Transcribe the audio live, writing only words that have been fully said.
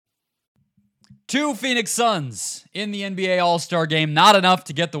Two Phoenix Suns in the NBA All-Star game. Not enough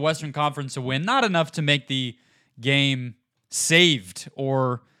to get the Western Conference a win. Not enough to make the game saved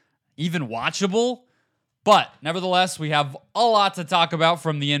or even watchable. But nevertheless, we have a lot to talk about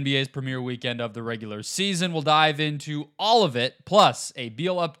from the NBA's premier weekend of the regular season. We'll dive into all of it, plus a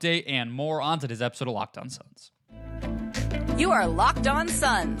Beal update and more on today's episode of Locked On Suns. You are Locked On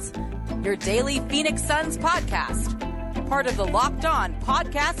Suns, your daily Phoenix Suns podcast. Part of the Locked On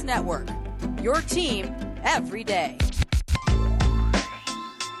Podcast Network, your team every day.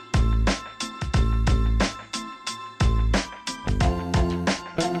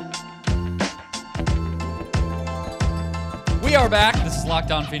 We are back. This is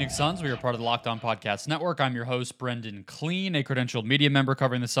Locked On Phoenix Suns. We are part of the Locked On Podcast Network. I'm your host, Brendan Clean, a credentialed media member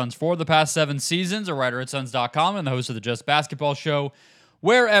covering the Suns for the past 7 seasons, a writer at Suns.com, and the host of the Just Basketball Show,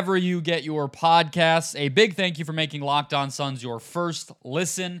 wherever you get your podcasts. A big thank you for making Locked On Suns your first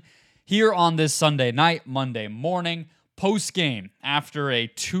listen here on this Sunday night, Monday morning, post-game after a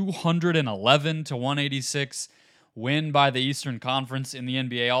 211-186 win by the Eastern Conference in the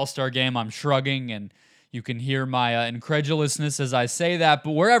NBA All-Star Game. I'm shrugging, and you can hear my incredulousness as I say that.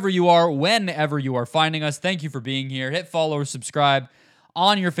 But wherever you are, whenever you are finding us, thank you for being here. Hit follow or subscribe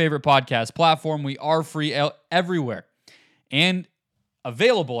on your favorite podcast platform. We are free everywhere and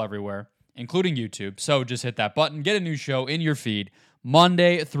available everywhere, including YouTube. So just hit that button. Get a new show in your feed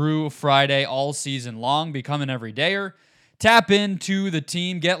Monday through Friday all season long. Become an everydayer. Tap into the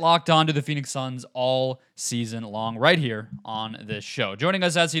team. Get locked on to the Phoenix Suns all season long right here on this show. Joining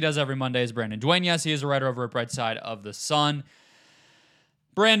us as he does every Monday is Brandon Duane. Yes, he is a writer over at Bright Side of the Sun.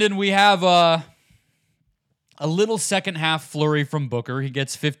 Brandon, we have a little second half flurry from Booker. He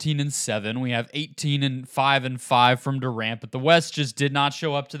gets 15-7. We have 18-5 from Durant, but the West just did not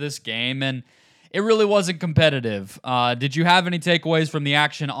show up to this game, and it really wasn't competitive. Did you have any takeaways from the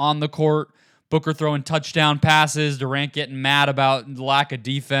action on the court? Booker throwing touchdown passes, Durant getting mad about the lack of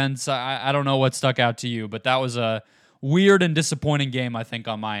defense. I don't know what stuck out to you, but that was a weird and disappointing game, I think,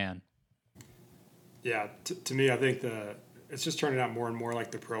 on my end. Yeah, to me, I think it's just turning out more and more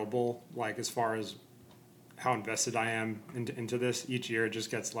like the Pro Bowl, like as far as how invested I am into this. Each year it just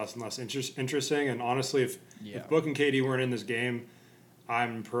gets less and less interesting. And honestly, if Book and KD weren't in this game,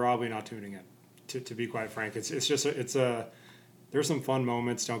 I'm probably not tuning in, to be quite frank. There's some fun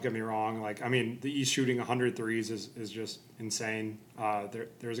moments, don't get me wrong. Like, I mean, the East shooting 100 threes is just insane.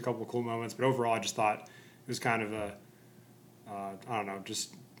 There's a couple of cool moments, but overall I just thought it was kind of I don't know,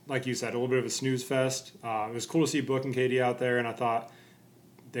 just like you said, a little bit of a snooze fest. It was cool to see Book and KD out there, and I thought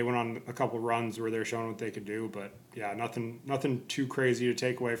they went on a couple runs where they're showing what they could do. But, yeah, nothing too crazy to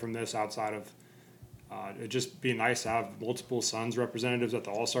take away from this outside of it just being nice to have multiple Suns representatives at the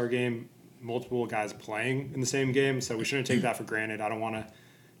All-Star game, multiple guys playing in the same game, so we shouldn't take that for granted. I don't want to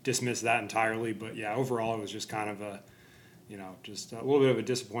dismiss that entirely, but yeah, overall it was just kind of just a little bit of a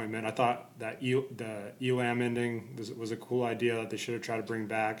disappointment. I thought that the Elam ending was a cool idea that they should have tried to bring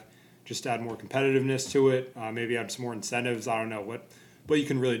back, just to add more competitiveness to it, maybe add some more incentives. I don't know what you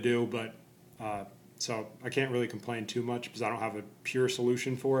can really do, but so I can't really complain too much because I don't have a pure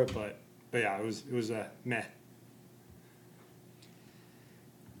solution for it, but yeah, it was a meh.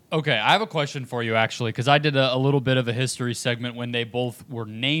 Okay, I have a question for you, actually, because I did a little bit of a history segment when they both were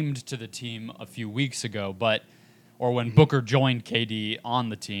named to the team a few weeks ago, or when Booker joined KD on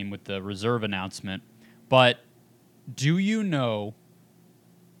the team with the reserve announcement. But do you know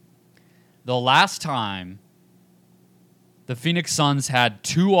the last time the Phoenix Suns had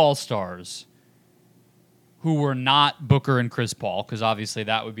two All-Stars who were not Booker and Chris Paul, because obviously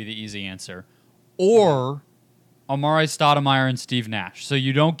that would be the easy answer, or Amare Stoudemire and Steve Nash? So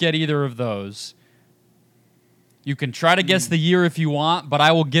you don't get either of those. You can try to guess the year if you want, but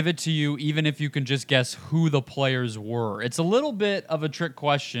I will give it to you even if you can just guess who the players were. It's a little bit of a trick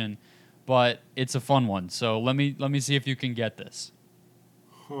question, but it's a fun one. So let me see if you can get this.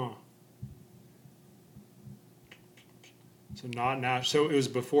 Huh. So not Nash. So it was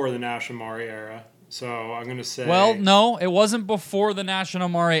before the Nash Amare era. So I'm going to say... Well, no, it wasn't before the Nash and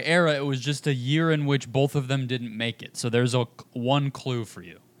Amare era. It was just a year in which both of them didn't make it. So there's one clue for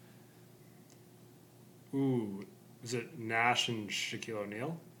you. Ooh, is it Nash and Shaquille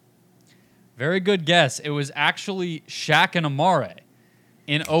O'Neal? Very good guess. It was actually Shaq and Amare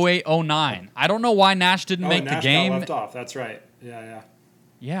in 08-09. I don't know why Nash didn't make Nash the game. Got left off. That's right. Yeah.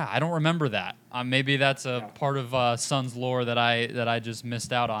 Yeah, I don't remember that. Maybe that's a part of Suns lore that I just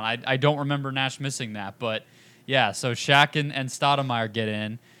missed out on. I don't remember Nash missing that, but yeah. So Shaq and Stoudemire get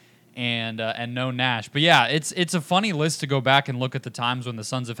in, and no Nash. But yeah, it's a funny list to go back and look at the times when the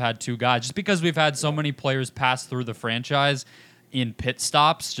Suns have had two guys. Just because we've had so many players pass through the franchise, in pit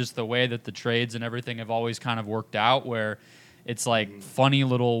stops, just the way that the trades and everything have always kind of worked out, where it's like funny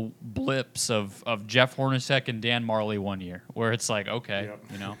little blips of Jeff Hornacek and Dan Marley one year, where it's like, okay,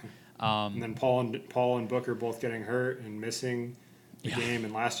 Yep. And then Paul and Booker both getting hurt and missing the game,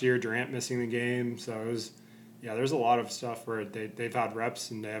 and last year Durant missing the game. So it was, there's a lot of stuff where they've had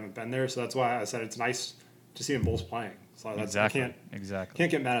reps and they haven't been there. So that's why I said it's nice to see them both playing. So that's, exactly.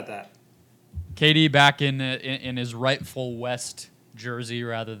 Can't get mad at that. KD back in his rightful West jersey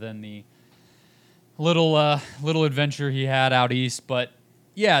rather than the little adventure he had out east. But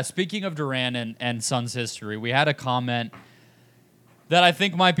yeah, speaking of Durant and Suns history, we had a comment that I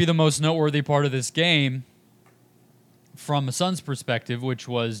think might be the most noteworthy part of this game from a Suns perspective, which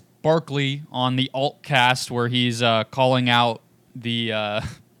was Barkley on the alt cast where he's calling out the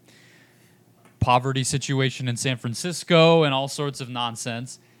poverty situation in San Francisco and all sorts of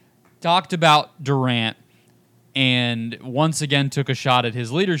nonsense. Talked about Durant and once again took a shot at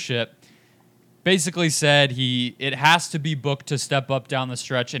his leadership. Basically said it has to be booked to step up down the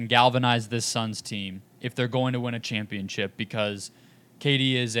stretch and galvanize this Suns team if they're going to win a championship, because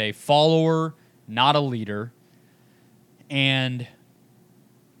KD is a follower, not a leader. And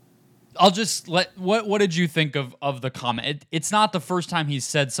I'll just what did you think of the comment? It's not the first time he's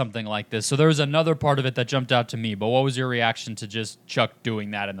said something like this, so there was another part of it that jumped out to me, but what was your reaction to just Chuck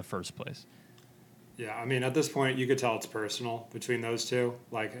doing that in the first place? Yeah, I mean, at this point, you could tell it's personal between those two.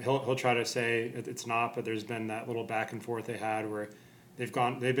 Like, he'll try to say it's not, but there's been that little back and forth they had where they've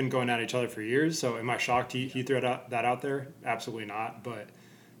been going at each other for years. So am I shocked he threw that out there? Absolutely not. But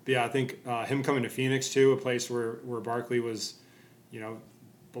yeah, I think him coming to Phoenix too, a place where Barkley was,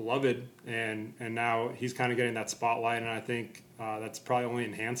 beloved, and now he's kind of getting that spotlight, and I think that's probably only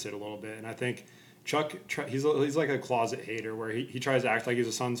enhanced it a little bit. And I think Chuck, he's like a closet hater where he tries to act like he's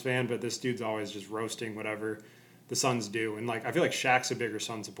a Suns fan, but this dude's always just roasting whatever the Suns do. And like, I feel like Shaq's a bigger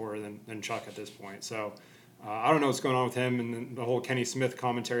Suns supporter than Chuck at this point. So I don't know what's going on with him. And then the whole Kenny Smith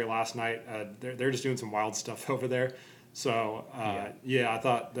commentary last night, they're just doing some wild stuff over there. So I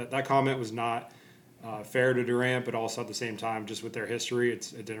thought that comment was not fair to Durant, but also at the same time, just with their history,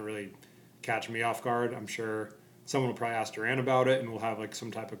 it didn't really catch me off guard. I'm sure someone will probably ask Durant about it, and we'll have like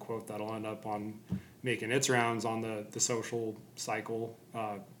some type of quote that'll end up on making its rounds on the social cycle.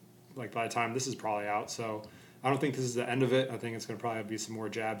 Like by the time this is probably out, so I don't think this is the end of it. I think it's going to probably be some more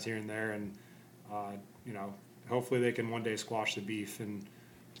jabs here and there, and hopefully they can one day squash the beef, and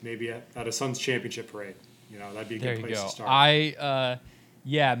maybe at a Suns championship parade. That'd be a good place to start.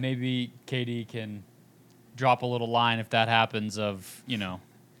 Maybe KD can drop a little line if that happens of,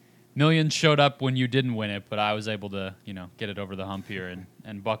 millions showed up when you didn't win it, but I was able to, get it over the hump here,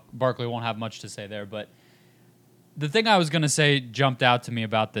 and Barkley won't have much to say there. But the thing I was going to say jumped out to me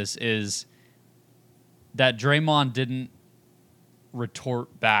about this is that Draymond didn't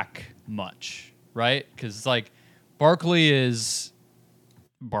retort back much, right? Because it's like Barkley is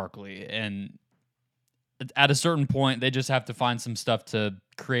Barkley, and at a certain point, they just have to find some stuff to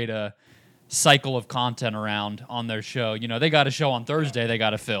create a cycle of content around on their show. They got a show on Thursday they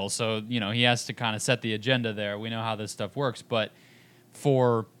got to fill, so he has to kind of set the agenda there. We know how this stuff works, but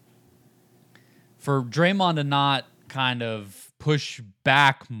for Draymond to not kind of push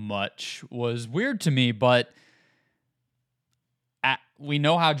back much was weird to me. But we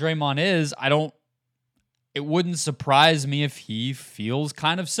know how Draymond is. It wouldn't surprise me if he feels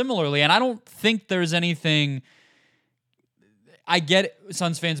kind of similarly, and I don't think there's anything. I get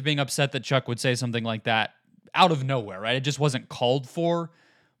Suns fans being upset that Chuck would say something like that out of nowhere, right? It just wasn't called for.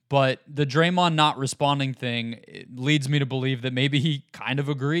 But the Draymond not responding thing leads me to believe that maybe he kind of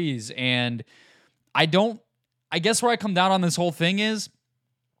agrees. And I guess where I come down on this whole thing is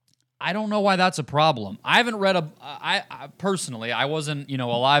I don't know why that's a problem. I haven't read I personally, I wasn't,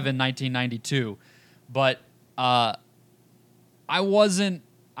 alive in 1992, but I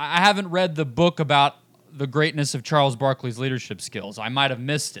haven't read the book about the greatness of Charles Barkley's leadership skills. I might have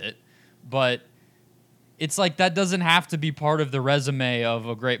missed it, but it's like that doesn't have to be part of the resume of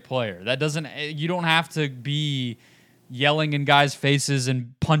a great player. You don't have to be yelling in guys' faces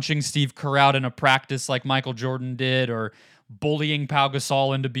and punching Steve Kerr out in a practice like Michael Jordan did, or bullying Pau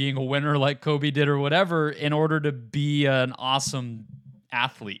Gasol into being a winner like Kobe did, or whatever, in order to be an awesome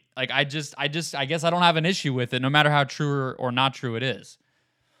athlete. Like I guess I don't have an issue with it, no matter how true or not true it is.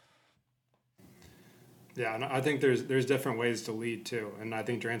 Yeah, and I think there's different ways to lead too, and I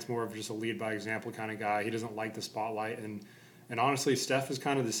think Durant's more of just a lead by example kind of guy. He doesn't like the spotlight, and honestly, Steph is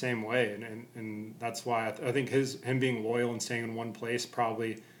kind of the same way, and that's why I think him being loyal and staying in one place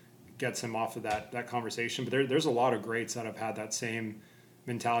probably gets him off of that conversation. But there's a lot of greats that have had that same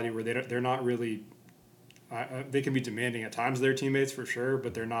mentality where they're not really They can be demanding at times of their teammates for sure,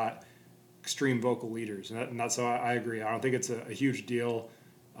 but they're not extreme vocal leaders. And that's so I agree. I don't think it's a huge deal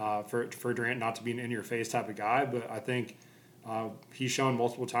for Durant not to be an in-your-face type of guy, but I think he's shown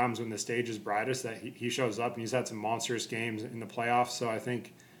multiple times when the stage is brightest that he shows up, and he's had some monstrous games in the playoffs. So I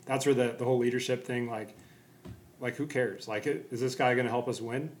think that's where the whole leadership thing, like who cares? Like, is this guy going to help us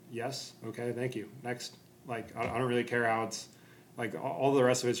win? Yes. Okay. Thank you. Next. Like, I don't really care how it's like all the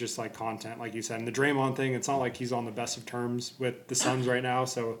rest of it's just like content, like you said. And the Draymond thing, it's not like he's on the best of terms with the Suns right now.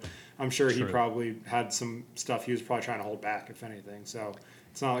 So I'm sure he probably had some stuff he was probably trying to hold back, if anything. So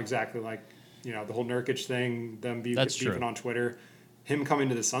it's not exactly like, the whole Nurkic thing, them beefing on Twitter. Him coming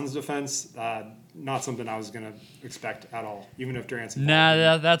to the Suns' defense, not something I was going to expect at all, even if Durant's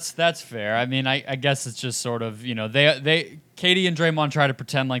involved. Nah, that's fair. I mean, I guess it's just sort of, they Katie and Draymond try to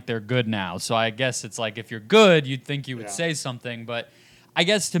pretend like they're good now. So I guess it's like if you're good, you'd think you would say something. But I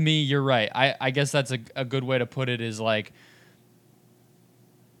guess to me, you're right. I guess that's a good way to put it is like,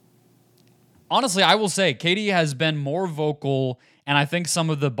 honestly, I will say Katie has been more vocal, and I think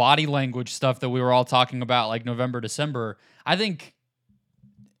some of the body language stuff that we were all talking about, like November, December, I think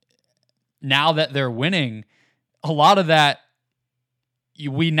now that they're winning, a lot of that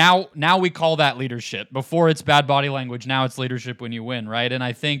we call that leadership. Before it's bad body language, now it's leadership when you win, right? And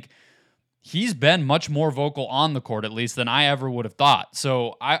I think he's been much more vocal on the court, at least, than I ever would have thought.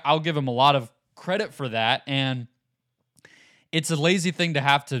 So I'll give him a lot of credit for that. And it's a lazy thing to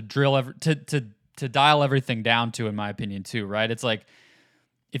have to to dial everything down to, in my opinion, too, right? It's like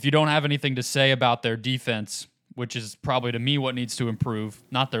if you don't have anything to say about their defense, which is probably to me what needs to improve,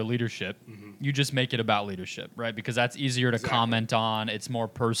 not their leadership. You just make it about leadership, right? Because that's easier to comment on. It's more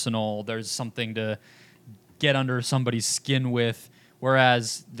personal. There's something to get under somebody's skin with,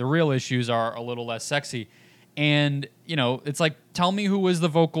 whereas the real issues are a little less sexy. And, it's like, tell me who was the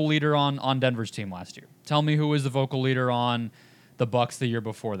vocal leader on Denver's team last year. Tell me who was the vocal leader on the Bucks the year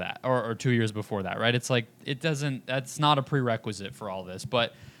before that, or 2 years before that, right? It's like, that's not a prerequisite for all this,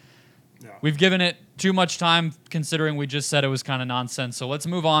 but we've given it too much time considering we just said it was kind of nonsense. So let's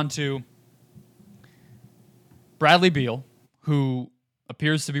move on to Bradley Beal, who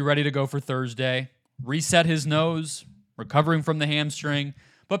appears to be ready to go for Thursday. Reset his nose, recovering from the hamstring.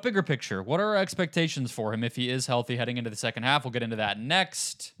 But bigger picture, what are our expectations for him if he is healthy heading into the second half? We'll get into that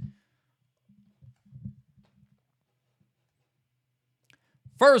next.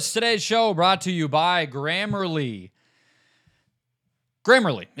 First, today's show brought to you by Grammarly.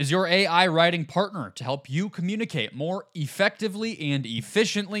 Grammarly is your AI writing partner to help you communicate more effectively and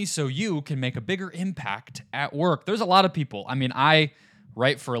efficiently so you can make a bigger impact at work. There's a lot of people. I mean, I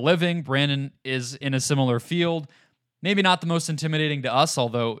write for a living. Brandon is in a similar field. Maybe not the most intimidating to us,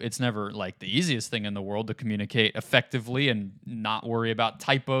 although it's never like the easiest thing in the world to communicate effectively and not worry about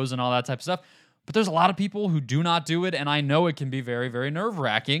typos and all that type of stuff. But there's a lot of people who do not do it, and I know it can be very, very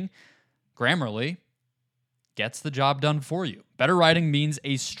nerve-wracking. Grammarly gets the job done for you. Better writing means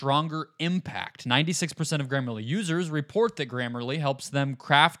a stronger impact. 96% of Grammarly users report that Grammarly helps them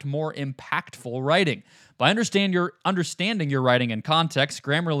craft more impactful writing. By understanding your writing in context,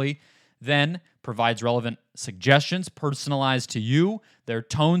 Grammarly then provides relevant suggestions personalized to you. Their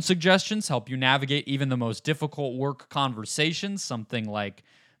tone suggestions help you navigate even the most difficult work conversations, something like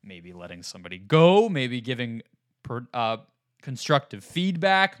maybe letting somebody go, maybe giving constructive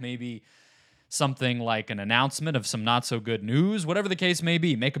feedback, maybe something like an announcement of some not so good news, whatever the case may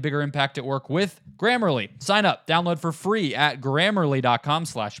be. Make a bigger impact at work with Grammarly. Sign up, download for free at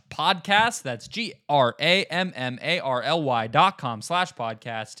Grammarly.com/podcast. That's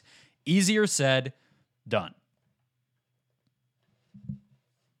Grammarly.com/podcast. Easier said, done.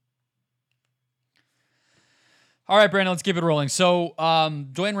 All right, Brandon, let's keep it rolling. So,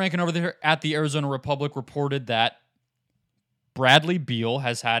 Dwayne Rankin over there at the Arizona Republic reported that Bradley Beal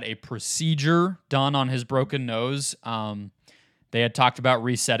has had a procedure done on his broken nose. They had talked about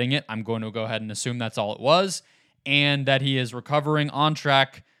resetting it. I'm going to go ahead and assume that's all it was, and that he is recovering on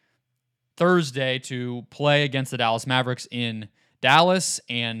track Thursday to play against the Dallas Mavericks in Dallas,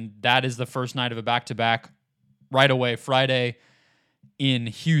 and that is the first night of a back-to-back right away Friday in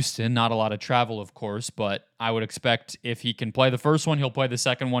Houston. Not a lot of travel, of course, but I would expect if he can play the first one, he'll play the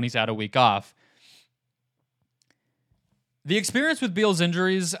second one. He's had a week off. The experience with Beal's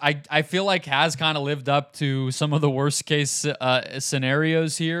injuries, I feel like has kind of lived up to some of the worst case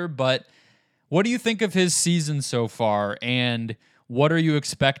scenarios here, but what do you think of his season so far, and what are you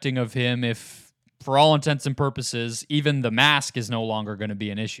expecting of him if, for all intents and purposes, even the mask is no longer going to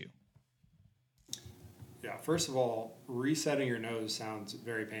be an issue? Yeah, first of all, resetting your nose sounds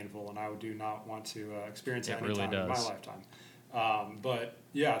very painful, and I do not want to experience that anytime in my lifetime. But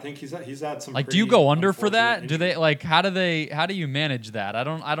Yeah, I think he's had some. Like, do you go under for that? Do they like how do you manage that? I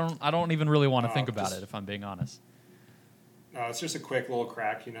don't even really want to think about it if I'm being honest. No, it's just a quick little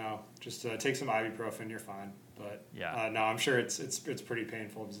crack, Just take some ibuprofen, you're fine. But yeah, no, I'm sure it's pretty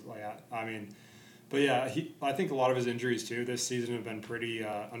painful. But yeah, I think a lot of his injuries too this season have been pretty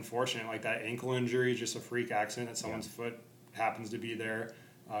unfortunate. Like that ankle injury, just a freak accident that someone's foot happens to be there,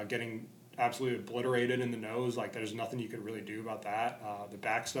 getting absolutely obliterated in the nose. Like there's nothing you could really do about that. The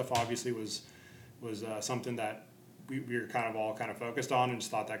back stuff obviously was something that we were all focused on and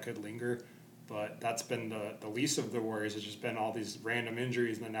just thought that could linger. But that's been the least of the worries. It's just been all these random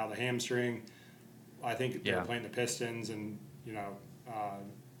injuries, and then now the hamstring. I think they're playing the Pistons, and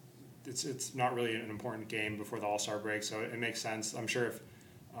it's not really an important game before the All-Star break, so it makes sense. I'm sure if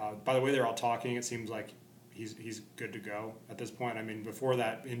by the way they're all talking, it seems like he's good to go at this point. I mean, before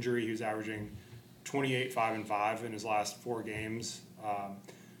that injury, he was averaging 28, 5, and 5 in his last 4 games.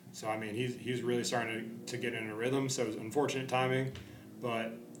 So I mean, he's really starting to get in a rhythm. So it was unfortunate timing,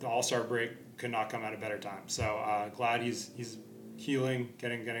 but the All-Star break could not come at a better time. So glad he's healing,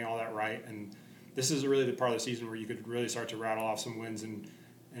 getting all that right. And this is really the part of the season where you could really start to rattle off some wins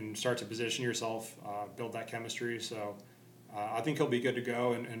and start to position yourself, build that chemistry. So I think he'll be good to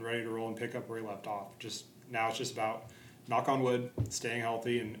go and ready to roll and pick up where he left off. Now it's just about, knock on wood, staying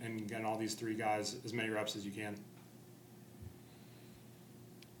healthy and getting all these 3 guys as many reps as you can.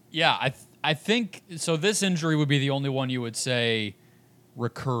 Yeah, I think so. This injury would be the only one you would say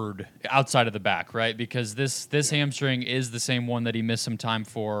recurred outside of the back, right? Because this hamstring is the same one that he missed some time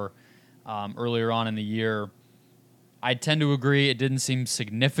for earlier on in the year. I tend to agree it didn't seem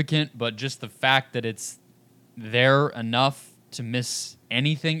significant, but just the fact that it's there enough to miss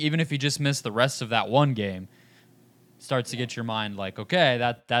anything, even if he just missed the rest of that one game, starts to get your mind like,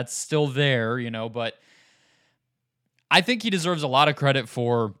 okay, that's still there, but I think he deserves a lot of credit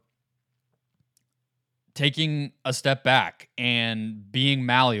for taking a step back and being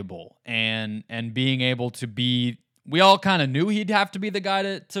malleable and being able to be. We all kind of knew he'd have to be the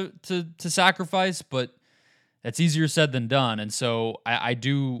guy to sacrifice, but that's easier said than done. And so I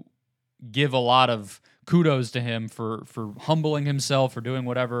do give a lot of kudos to him for humbling himself, for doing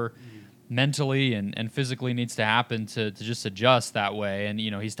whatever mentally and physically needs to happen to just adjust that way. And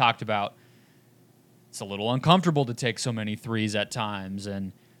he's talked about it's a little uncomfortable to take so many threes at times,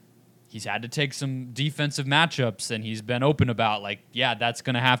 and he's had to take some defensive matchups, and he's been open about that's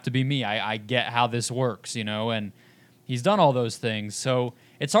going to have to be me. I get how this works, and he's done all those things. So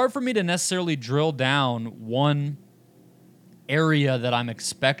it's hard for me to necessarily drill down one area that I'm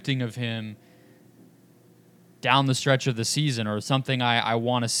expecting of him down the stretch of the season or something I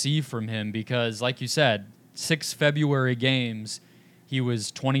want to see from him because, like you said, 6 February games, he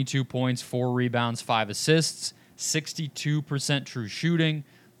was 22 points, 4 rebounds, 5 assists, 62% true shooting,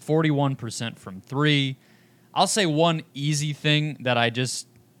 41% from 3. I'll say one easy thing that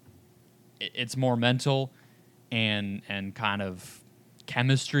it's more mental and kind of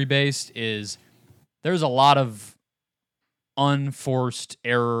chemistry based is there's a lot of unforced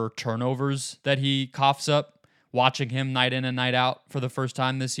error turnovers that he coughs up watching him night in and night out for the first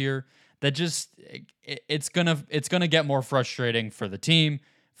time this year that just it's gonna get more frustrating for the team,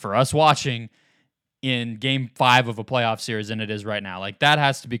 for us watching in game 5 of a playoff series than it is right now. Like that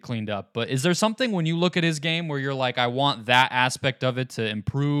has to be cleaned up. But is there something when you look at his game where you're like, I want that aspect of it to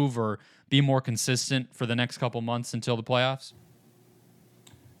improve or be more consistent for the next couple months until the playoffs?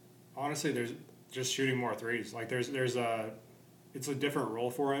 Honestly, there's just shooting more threes. Like it's a different role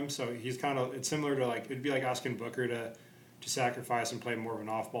for him. So he's it's similar to it'd be like asking Booker to sacrifice and play more of an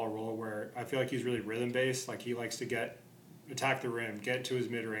off-ball role where I feel like he's really rhythm-based. Like he likes to attack the rim, get to his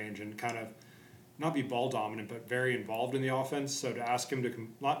mid-range and kind of not be ball dominant, but very involved in the offense. So to ask him to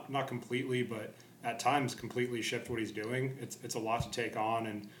not completely, but at times completely shift what he's doing, it's a lot to take on.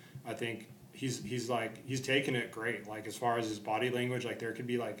 And I think he's taking it great. Like as far as his body language, there could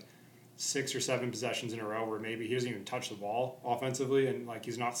be 6 or 7 possessions in a row where maybe he doesn't even touch the ball offensively, and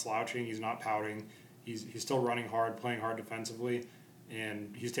he's not slouching, he's not pouting, he's still running hard, playing hard defensively,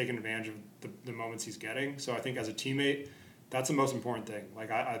 and he's taking advantage of the moments he's getting. So I think as a teammate, that's the most important thing.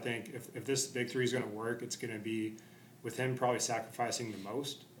 I think if this big 3 is going to work, it's going to be with him probably sacrificing the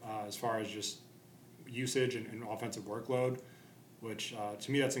most as far as just usage and offensive workload, which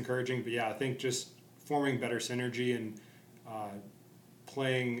to me that's encouraging. But yeah, I think just forming better synergy and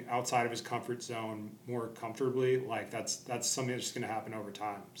playing outside of his comfort zone more comfortably, that's something that's just going to happen over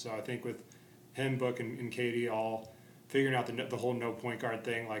time. So I think with him, Book, and Katie all figuring out the whole no point guard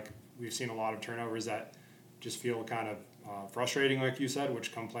thing, we've seen a lot of turnovers that just feel kind of frustrating, like you said,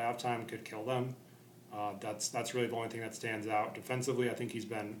 which come playoff time could kill them. That's really the only thing that stands out. Defensively, I think he's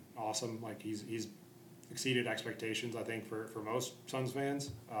been awesome. Like he's exceeded expectations, I think, for most Suns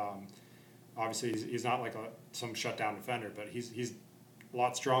fans. Obviously, he's not like some shutdown defender, but he's a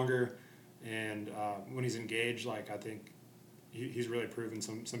lot stronger. And when he's engaged, like I think he's really proven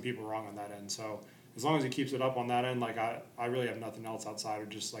some people wrong on that end. So as long as he keeps it up on that end, like I really have nothing else outside of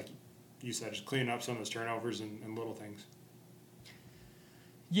just like you said, just cleaning up some of his turnovers and little things.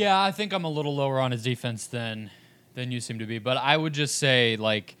 Yeah, I think I'm a little lower on his defense than you seem to be, but I would just say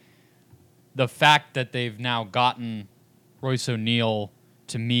like the fact that they've now gotten Royce O'Neal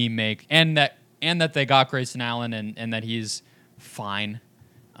to me and that they got Grayson Allen and that he's fine.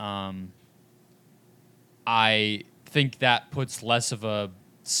 I think that puts less of a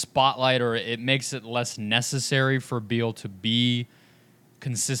spotlight, or it makes it less necessary for Beal to be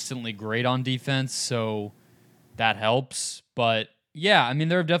consistently great on defense, so that helps. But yeah, I mean,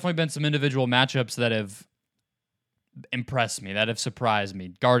 there have definitely been some individual matchups that have impressed me, that have surprised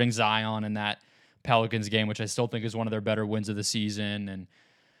me. Guarding Zion in that Pelicans game, which I still think is one of their better wins of the season, and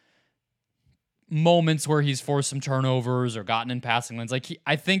moments where he's forced some turnovers or gotten in passing lanes. Like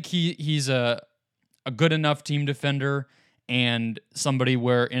I think he's a good enough team defender and somebody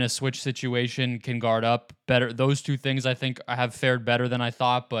where in a switch situation can guard up better. Those two things I think have fared better than I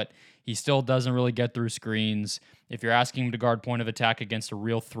thought, but he still doesn't really get through screens. If you're asking him to guard point of attack against a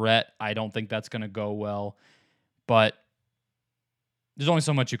real threat, I don't think that's going to go well. But there's only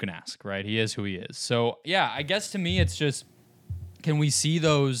so much you can ask, right? He is who he is. So, yeah, I guess to me it's just, can we see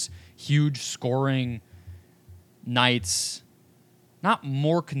those huge scoring nights, not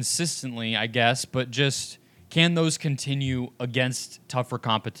more consistently, I guess, but just can those continue against tougher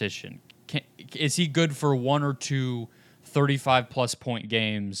competition? Is he good for one or two 35-plus point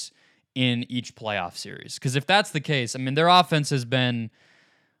games in each playoff series? Because if that's the case, I mean, their offense has been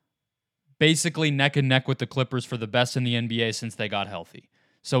basically neck and neck with the Clippers for the best in the NBA since they got healthy.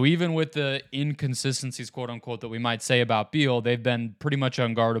 So even with the inconsistencies, quote unquote, that we might say about Beal, they've been pretty much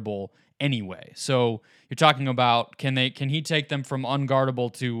unguardable anyway. So you're talking about can he take them from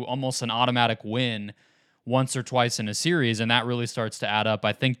unguardable to almost an automatic win once or twice in a series, and that really starts to add up.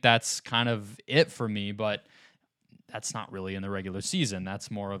 I think that's kind of it for me, but that's not really in the regular season. That's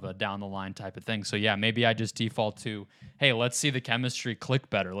more of a down-the-line type of thing. So, yeah, maybe I just default to, hey, let's see the chemistry click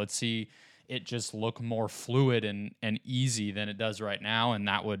better. Let's see it just look more fluid and easy than it does right now, and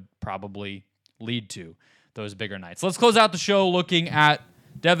that would probably lead to those bigger nights. Let's close out the show looking at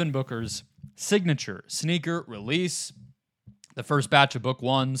Devin Booker's signature sneaker release. The first batch of book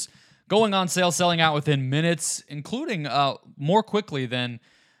ones going on sale, selling out within minutes, including more quickly than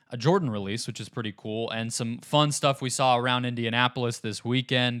a Jordan release, which is pretty cool, and some fun stuff we saw around Indianapolis this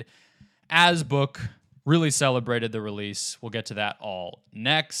weekend as Book really celebrated the release. We'll get to that all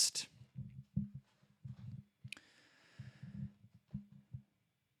next.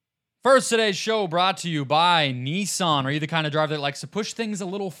 First, today's show brought to you by Nissan. Are you the kind of driver that likes to push things a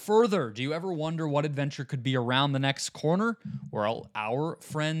little further? Do you ever wonder what adventure could be around the next corner? Well, our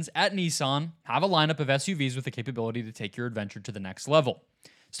friends at Nissan have a lineup of SUVs with the capability to take your adventure to the next level.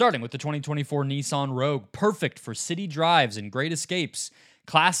 Starting with the 2024 Nissan Rogue, perfect for city drives and great escapes.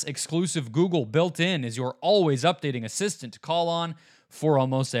 Class-exclusive Google built in is your always updating assistant to call on for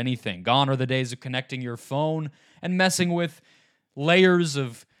almost anything. Gone are the days of connecting your phone and messing with layers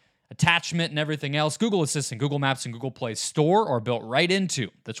of attachment and everything else. Google Assistant, Google Maps, and Google Play Store are built right into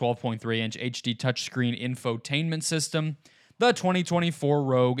the 12.3-inch HD touchscreen infotainment system. The 2024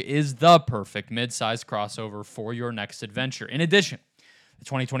 Rogue is the perfect mid-size crossover for your next adventure. In addition, the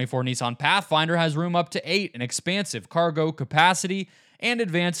 2024 Nissan Pathfinder has room up to 8, an expansive cargo capacity, and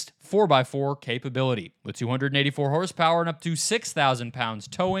advanced 4x4 capability. With 284 horsepower and up to 6,000 pounds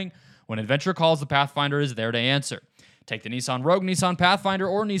towing, when adventure calls, the Pathfinder is there to answer. Take the Nissan Rogue, Nissan Pathfinder,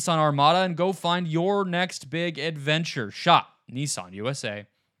 or Nissan Armada and go find your next big adventure. Shop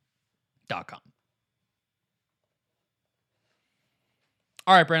NissanUSA.com.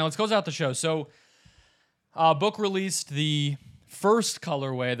 All right, Brandon, let's close out the show. So, Book released the first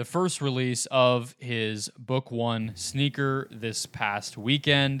colorway, the first release of his Book One sneaker this past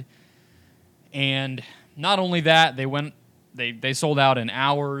weekend. And not only that, they sold out in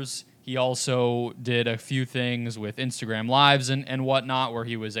hours. He also did a few things with Instagram Lives and whatnot where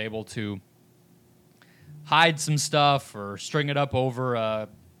he was able to hide some stuff or string it up over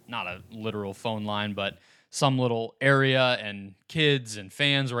not a literal phone line, but some little area, and kids and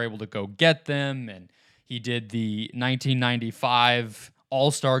fans were able to go get them. And he did the 1995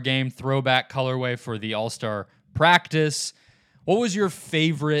 All-Star Game throwback colorway for the All-Star practice. What was your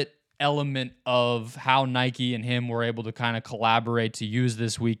favorite element of how Nike and him were able to kind of collaborate to use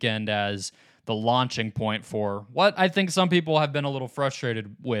this weekend as the launching point for what I think some people have been a little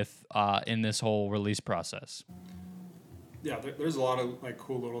frustrated with in this whole release process. Yeah, there's a lot of like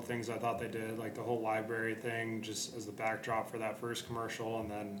cool little things I thought they did, like the whole library thing, just as the backdrop for that first commercial,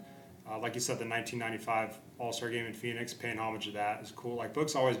 and then, like you said, the 1995 All-Star Game in Phoenix, paying homage to that is cool. Like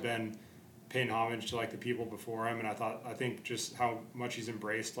Book's always been paying homage to like the people before him, and I think just how much he's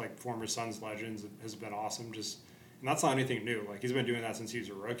embraced like former Suns legends has been awesome. And that's not anything new. Like he's been doing that since he was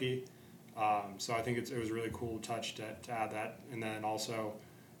a rookie. So I think it was a really cool touch to add that, and then also,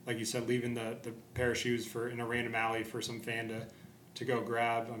 like you said, leaving the pair of shoes in a random alley for some fan to go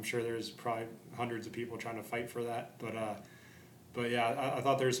grab. I'm sure there's probably hundreds of people trying to fight for that. But yeah, I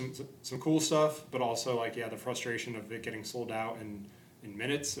thought there was some cool stuff, but also like, yeah, the frustration of it getting sold out in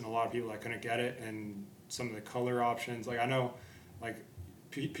minutes, and a lot of people that couldn't get it, and some of the color options. Like I know, like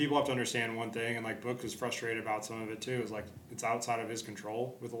people have to understand one thing, and like Book was frustrated about some of it too, is like it's outside of his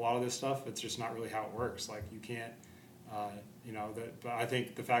control with a lot of this stuff. It's just not really how it works. Like you can't, but I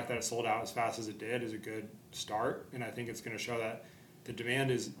think the fact that it sold out as fast as it did is a good start, and I think it's going to show that the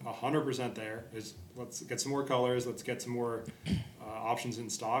demand is 100% there. Let's get some more colors, let's get some more options in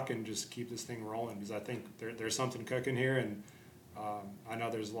stock, and just keep this thing rolling, because I think there's something cooking here, and I know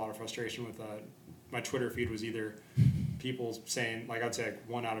there's a lot of frustration with my Twitter feed was either people saying, like I'd say like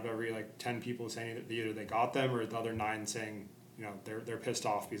 1 out of every like 10 people saying that either they got them, or the other 9 saying, they're pissed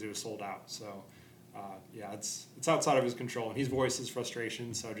off because it was sold out. So yeah, it's outside of his control, and he's voiced his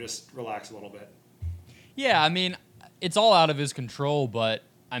frustration, so just relax a little bit. Yeah, I mean, it's all out of his control, but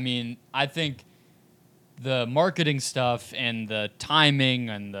I mean, I think the marketing stuff and the timing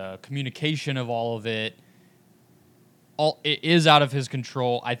and the communication of all of it, it is out of his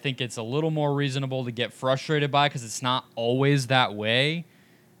control. I think it's a little more reasonable to get frustrated by, because it's not always that way.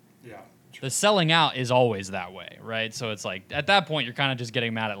 Yeah. The selling out is always that way, right? So it's like, at that point, you're kind of just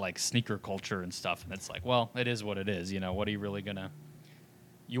getting mad at like sneaker culture and stuff, and it's like, well, it is what it is. What are you really gonna?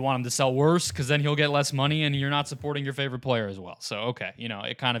 You want him to sell worse, because then he'll get less money, and you're not supporting your favorite player as well. So okay,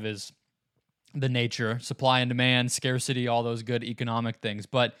 it kind of is the nature, supply and demand, scarcity, all those good economic things,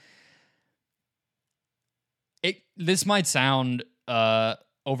 but. This might sound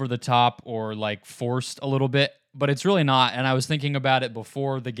over the top or like forced a little bit, but it's really not. And I was thinking about it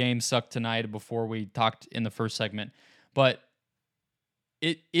before the game sucked tonight, before we talked in the first segment. But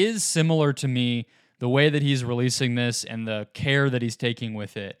it is similar to me, the way that he's releasing this and the care that he's taking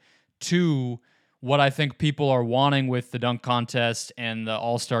with it, to what I think people are wanting with the dunk contest and the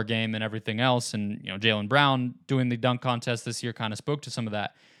All-Star game and everything else. And, Jaylen Brown doing the dunk contest this year kind of spoke to some of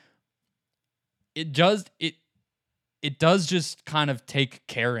that. It does just kind of take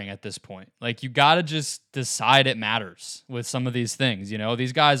caring at this point. Like, you got to just decide it matters with some of these things.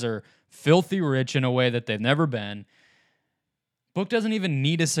 These guys are filthy rich in a way that they've never been. Book doesn't even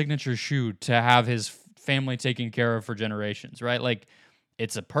need a signature shoe to have his family taken care of for generations, right? Like,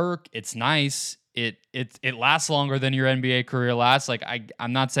 it's a perk. It's nice. It lasts longer than your NBA career lasts. Like,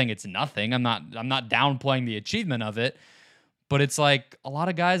 I'm not saying it's nothing. I'm not downplaying the achievement of it. But it's like a lot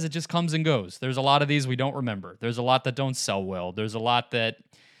of guys, it just comes and goes. There's a lot of these we don't remember. There's a lot that don't sell well. There's a lot that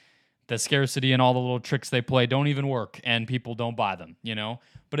the scarcity and all the little tricks they play don't even work, and people don't buy them,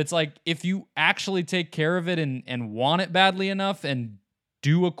 But it's like, if you actually take care of it and want it badly enough, and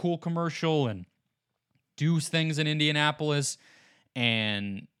do a cool commercial and do things in Indianapolis,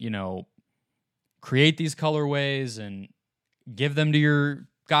 and, create these colorways and give them to your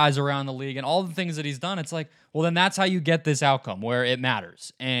guys around the league and all the things that he's done, it's like, well, then that's how you get this outcome where it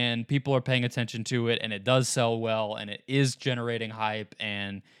matters and people are paying attention to it, and it does sell well, and it is generating hype,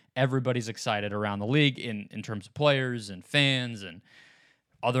 and everybody's excited around the league in terms of players and fans and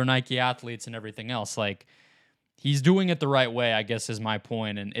other Nike athletes and everything else. Like, he's doing it the right way, I guess, is my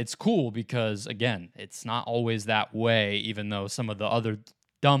point. And it's cool because, again, it's not always that way, even though some of the other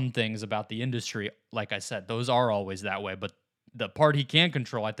dumb things about the industry, like I said, those are always that way. But the part he can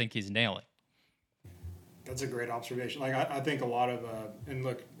control, I think he's nailing. That's a great observation. Like, I think a lot of, and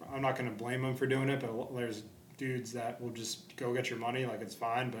look, I'm not going to blame him for doing it, but there's dudes that will just go get your money, like it's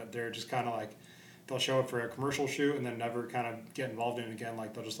fine, but they're just kind of like, they'll show up for a commercial shoot and then never kind of get involved in it again.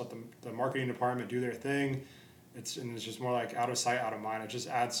 Like, they'll just let the marketing department do their thing. It's just more like out of sight, out of mind. It just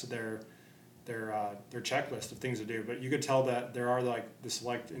adds to their checklist of things to do. But you could tell that there are like the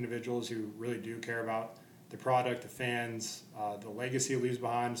select individuals who really do care about the product, the fans, the legacy it leaves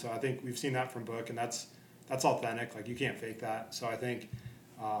behind. So I think we've seen that from Book, and that's authentic. Like, you can't fake that. So I think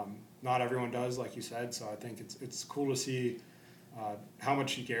not everyone does, like you said. So I think it's cool to see how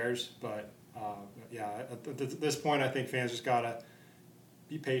much he cares. But yeah, at this point, I think fans just gotta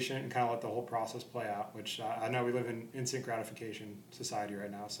be patient and kind of let the whole process play out, which I know we live in instant gratification society right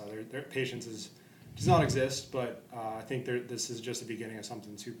now, so their patience does not exist, but I think this is just the beginning of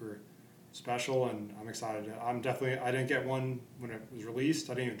something super special, and I'm excited. I didn't get one when it was released.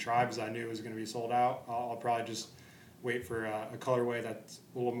 I didn't even try because I knew it was going to be sold out. I'll probably just wait for a colorway that's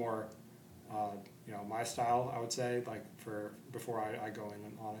a little more, my style, I would say, like before I go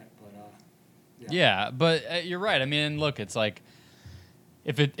in on it, but Yeah, but you're right. I mean, look, it's like,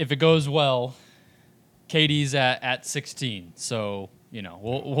 if it goes well, Katie's at 16, so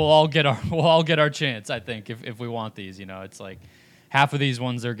we'll all get our chance. I think if we want these, it's like half of these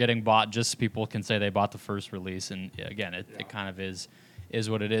ones are getting bought just so people can say they bought the first release, and again, it kind of is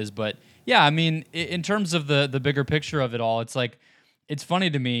what it is. But yeah, I mean, in terms of the bigger picture of it all, it's like, it's funny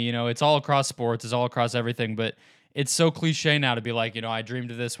to me. It's all across sports, it's all across everything, but it's so cliche now to be like, I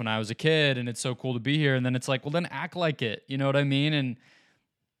dreamed of this when I was a kid, and it's so cool to be here. And then it's like, well, then act like it. You know what I mean? And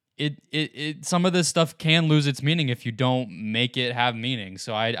it some of this stuff can lose its meaning if you don't make it have meaning.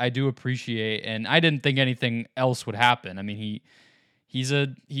 So I do appreciate, and I didn't think anything else would happen. I mean, he's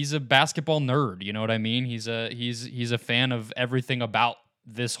a basketball nerd, you know what I mean? He's a fan of everything about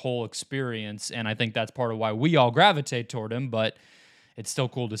this whole experience, and I think that's part of why we all gravitate toward him, but it's still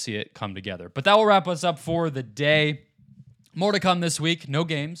cool to see it come together. But that will wrap us up for the day. More to come this week. No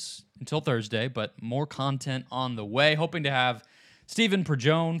games until Thursday, but more content on the way. Hoping to have Stephen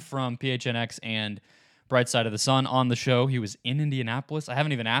Perjone from PHNX and Bright Side of the Sun on the show. He was in Indianapolis. I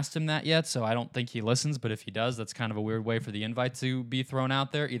haven't even asked him that yet, so I don't think he listens, but if he does, that's kind of a weird way for the invite to be thrown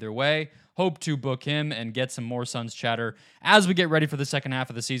out there. Either way, hope to book him and get some more Suns chatter as we get ready for the second half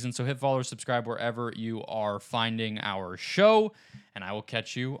of the season. So hit follow or subscribe wherever you are finding our show, and I will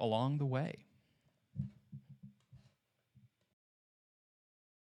catch you along the way.